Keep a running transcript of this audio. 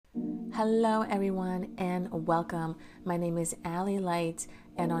Hello, everyone, and welcome. My name is Ali Light,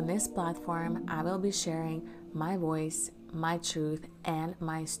 and on this platform, I will be sharing my voice, my truth, and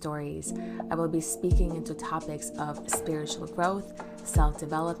my stories. I will be speaking into topics of spiritual growth, self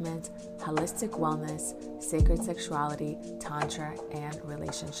development, holistic wellness, sacred sexuality, tantra, and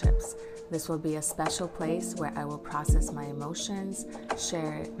relationships. This will be a special place where I will process my emotions,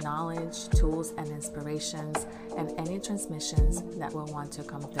 share knowledge, tools, and inspirations, and any transmissions that will want to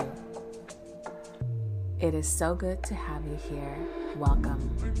come through. It is so good to have you here.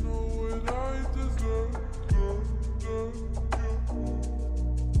 Welcome.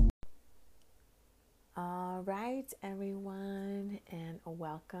 All right, everyone, and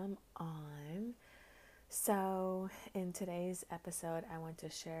welcome on. So, in today's episode, I want to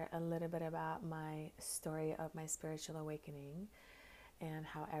share a little bit about my story of my spiritual awakening and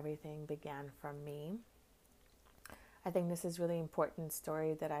how everything began from me. I think this is a really important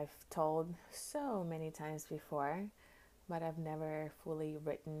story that I've told so many times before, but I've never fully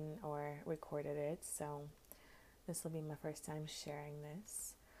written or recorded it. So this will be my first time sharing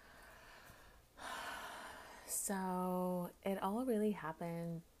this. So it all really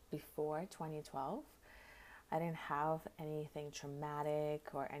happened before 2012. I didn't have anything traumatic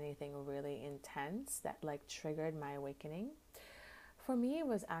or anything really intense that triggered my awakening. For me, it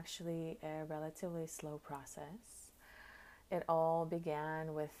was actually a relatively slow process. It all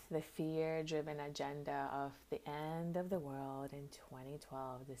began with the fear-driven agenda of the end of the world in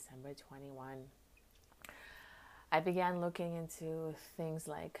 2012, December 21. I began looking into things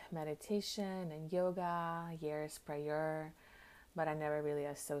like meditation and yoga years prior, but I never really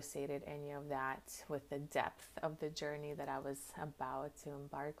associated any of that with the depth of the journey that I was about to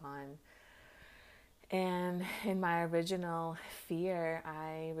embark on. And in my original fear,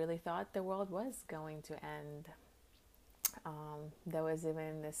 I really thought the world was going to end. There was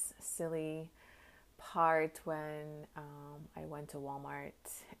even this silly part when I went to Walmart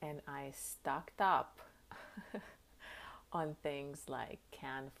and I stocked up on things like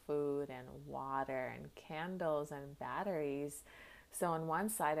canned food and water and candles and batteries. So on one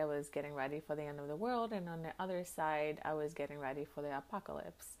side I was getting ready for the end of the world, and on the other side I was getting ready for the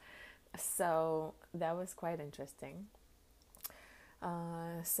apocalypse. So that was quite interesting.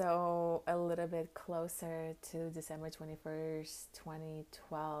 So a little bit closer to December 21st,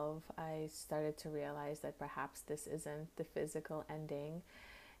 2012, I started to realize that perhaps this isn't the physical ending,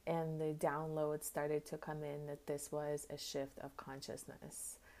 and the download started to come in that this was a shift of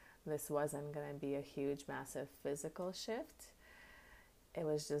consciousness. This wasn't going to be a huge, massive physical shift. It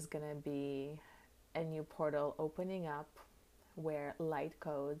was just going to be a new portal opening up where light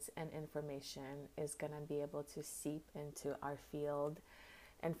codes and information is going to be able to seep into our field.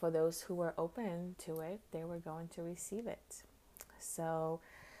 And for those who were open to it, they were going to receive it. So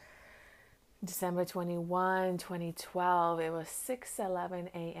December 21, 2012, it was 6:11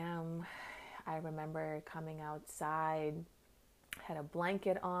 a.m. I remember coming outside, had a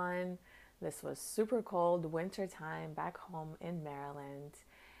blanket on. This was super cold, winter time back home in Maryland.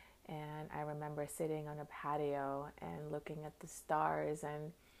 And I remember sitting on a patio and looking at the stars,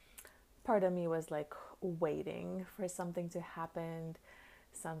 and part of me was waiting for something to happen,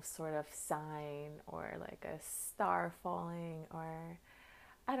 some sort of sign or like a star falling, or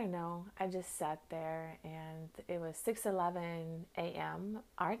I don't know. I just sat there, and it was 6:11 a.m.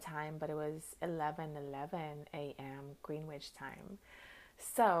 our time, but it was 11:11 a.m. Greenwich time.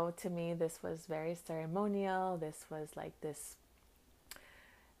 So to me, this was very ceremonial. This was like this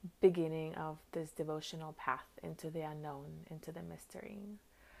beginning of this devotional path into the unknown, into the mystery.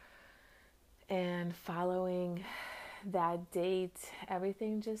 And following that date,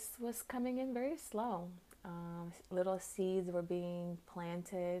 everything just was coming in very slow. Little seeds were being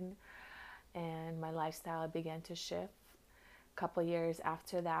planted, and my lifestyle began to shift. A couple years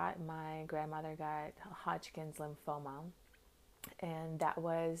after that, my grandmother got Hodgkin's lymphoma, and that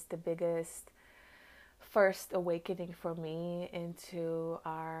was the biggest first awakening for me into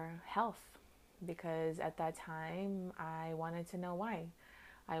our health, because at that time I wanted to know why.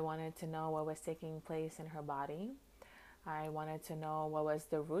 I wanted to know what was taking place in her body. I wanted to know what was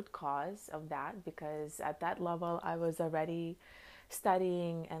the root cause of that, because at that level I was already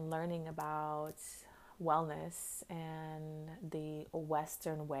studying and learning about wellness and the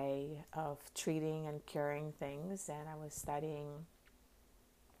Western way of treating and curing things, and I was studying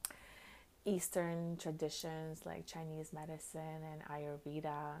Eastern traditions like Chinese medicine and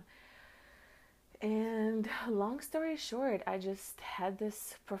Ayurveda. And long story short, I just had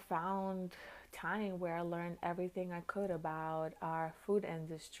this profound time where I learned everything I could about our food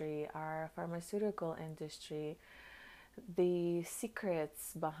industry, our pharmaceutical industry, the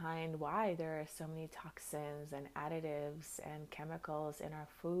secrets behind why there are so many toxins and additives and chemicals in our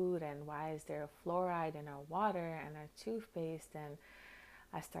food, and why is there fluoride in our water and our toothpaste. And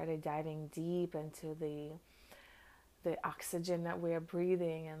I started diving deep into the oxygen that we're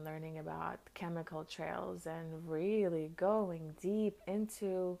breathing and learning about chemical trails and really going deep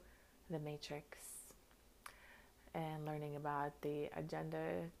into the matrix and learning about the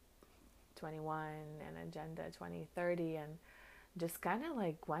Agenda 21 and Agenda 2030, and just kind of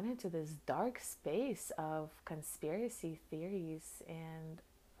like went into this dark space of conspiracy theories and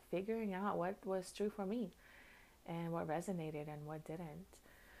figuring out what was true for me and what resonated and what didn't.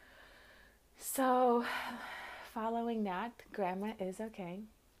 So, following that, Grandma is okay.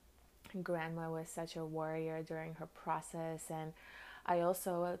 Grandma was such a warrior during her process, and I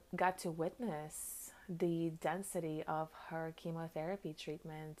also got to witness the density of her chemotherapy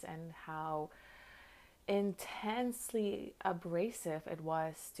treatment and how intensely abrasive it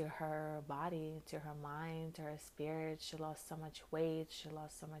was to her body, to her mind, to her spirit. She lost so much weight, she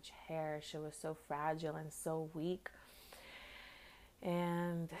lost so much hair, she was so fragile and so weak.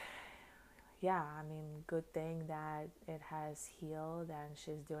 And yeah, I mean, good thing that it has healed and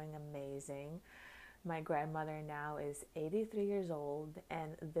she's doing amazing. My grandmother now is 83 years old,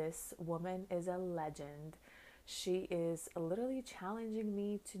 and this woman is a legend. She is literally challenging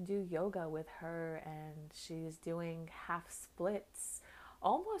me to do yoga with her, and she's doing half splits,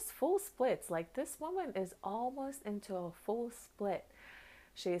 almost full splits. Like, this woman is almost into a full split.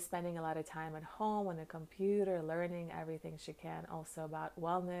 She is spending a lot of time at home on a computer, learning everything she can also about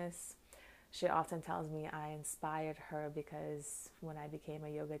wellness. She often tells me I inspired her because when I became a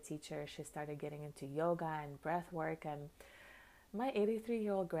yoga teacher, she started getting into yoga and breath work. And my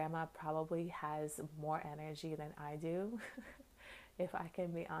 83-year-old grandma probably has more energy than I do, if I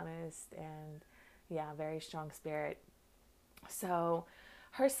can be honest. And yeah, very strong spirit. So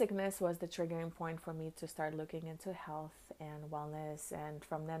her sickness was the triggering point for me to start looking into health and wellness. And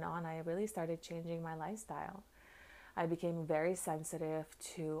from then on, I really started changing my lifestyle. I became very sensitive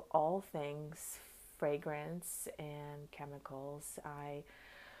to all things fragrance and chemicals.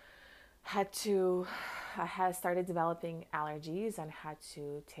 Had to, I had started developing allergies and had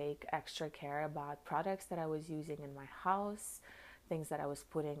to take extra care about products that I was using in my house, things that I was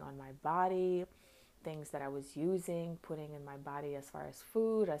putting on my body, things that I was using, putting in my body as far as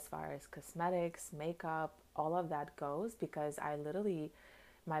food, as far as cosmetics, makeup, all of that goes, because I literally,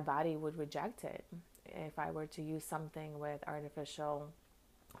 my body would reject it. If I were to use something with artificial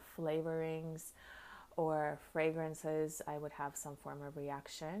flavorings or fragrances, I would have some form of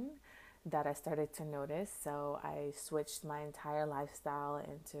reaction that I started to notice. So I switched my entire lifestyle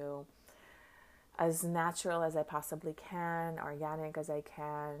into as natural as I possibly can, organic as I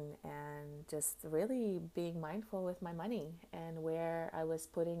can, and just really being mindful with my money and where I was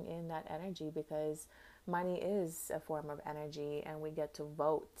putting in that energy, because money is a form of energy and we get to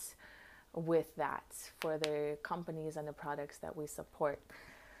vote with that for the companies and the products that we support.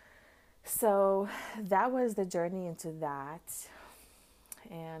 So that was the journey into that.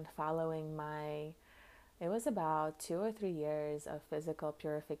 And following my, it was about 2 or 3 years of physical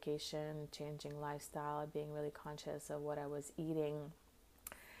purification, changing lifestyle, being really conscious of what I was eating.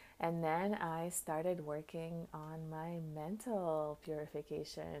 And then I started working on my mental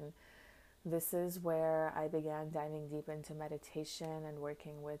purification. This is where I began diving deep into meditation and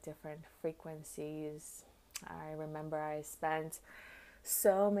working with different frequencies. I remember I spent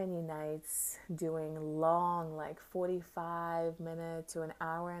so many nights doing long, like 45-minute to an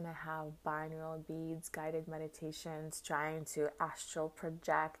hour and a half binaural beads, guided meditations, trying to astral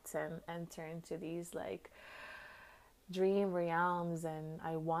project and enter into these like dream realms. And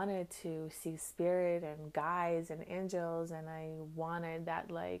I wanted to see spirit and guides and angels, and I wanted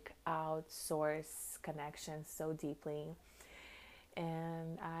that like outsource connection so deeply.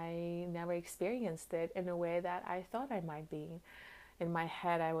 And I never experienced it in a way that I thought I might be. In my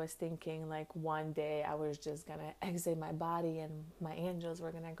head, I was thinking like one day I was just gonna exit my body and my angels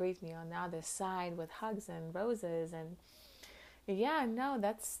were gonna greet me on the other side with hugs and roses. And yeah, no,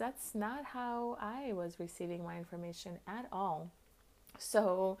 that's not how I was receiving my information at all.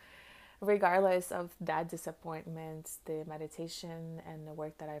 So regardless of that disappointment, the meditation and the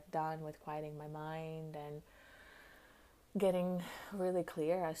work that I've done with quieting my mind and getting really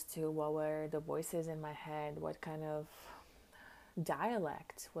clear as to what were the voices in my head, what kind of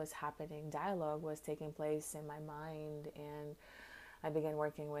dialect was happening, dialogue was taking place in my mind. And I began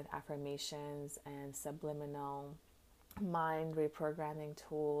working with affirmations and subliminal mind reprogramming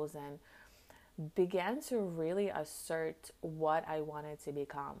tools, and began to really assert what I wanted to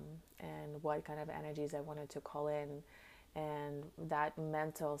become and what kind of energies I wanted to call in. And that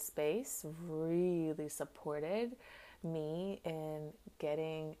mental space really supported me in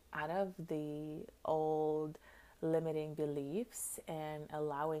getting out of the old limiting beliefs and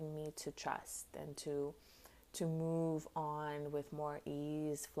allowing me to trust and to move on with more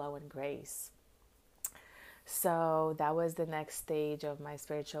ease, flow, and grace. So that was the next stage of my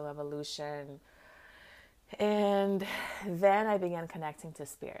spiritual evolution. And then I began connecting to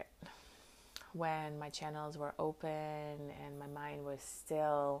spirit when my channels were open and my mind was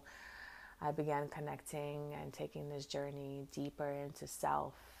still. I began connecting and taking this journey deeper into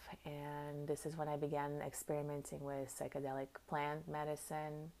self. And this is when I began experimenting with psychedelic plant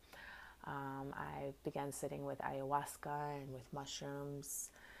medicine. I began sitting with ayahuasca and with mushrooms.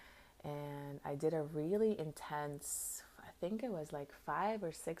 And I did a really intense, I think it was like 5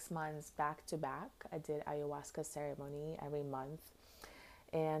 or 6 months back to back. I did ayahuasca ceremony every month.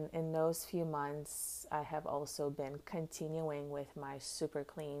 And in those few months, I have also been continuing with my super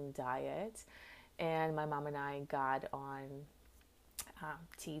clean diet. And my mom and I got on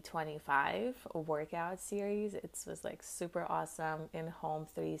T25 workout series. It was like super awesome in home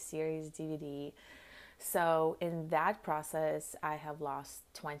 3 series DVD. So in that process, I have lost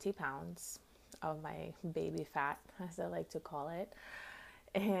 20 pounds of my baby fat, as I like to call it.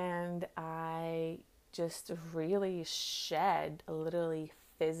 And I just really shed, literally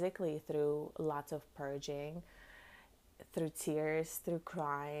physically, through lots of purging, through tears, through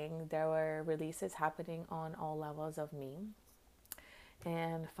crying. There were releases happening on all levels of me.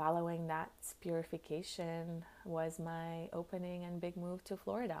 And following that purification was my opening and big move to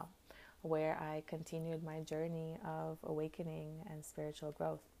Florida, where I continued my journey of awakening and spiritual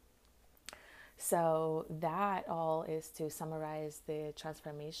growth. So that all is to summarize the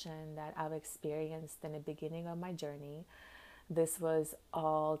transformation that I've experienced in the beginning of my journey. This was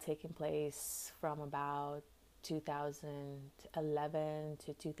all taking place from about 2011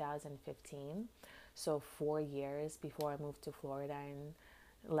 to 2015. So 4 years before I moved to Florida and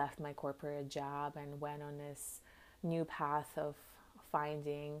left my corporate job and went on this new path of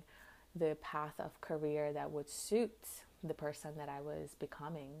finding the path of career that would suit the person that I was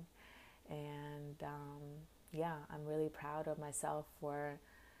becoming. And yeah, I'm really proud of myself for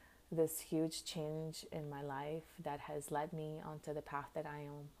this huge change in my life that has led me onto the path that I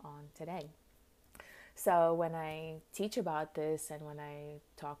am on today. So when I teach about this and when I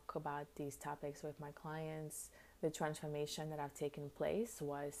talk about these topics with my clients, the transformation that I've taken place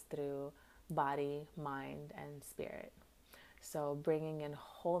was through body, mind, and spirit. So bringing in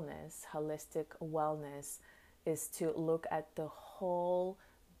wholeness, holistic wellness, is to look at the whole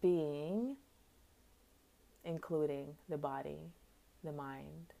being, including the body, the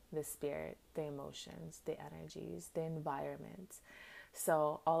mind, the spirit, the emotions, the energies, the environment.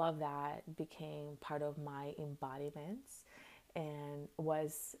 So all of that became part of my embodiments and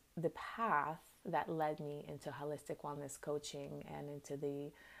was the path that led me into holistic wellness coaching and into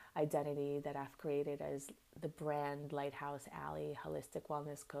the identity that I've created as the brand Lighthouse Alley holistic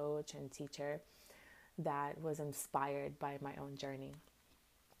wellness coach and teacher that was inspired by my own journey.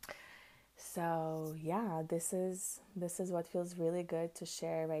 So yeah, this is what feels really good to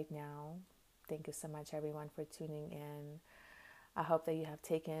share right now. Thank you so much everyone for tuning in. I hope that you have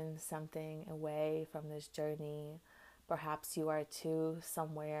taken something away from this journey. Perhaps you are too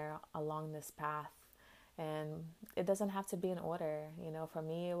somewhere along this path, and it doesn't have to be in order. For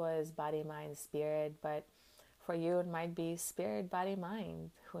me it was body, mind, spirit, but for you it might be spirit, body,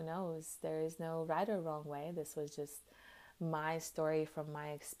 mind. Who knows? There is no right or wrong way. This was just my story from my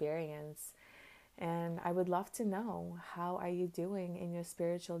experience. And I would love to know, how are you doing in your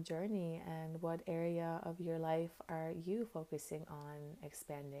spiritual journey, and what area of your life are you focusing on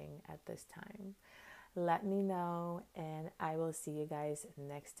expanding at this time? Let me know, and I will see you guys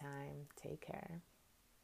next time. Take care.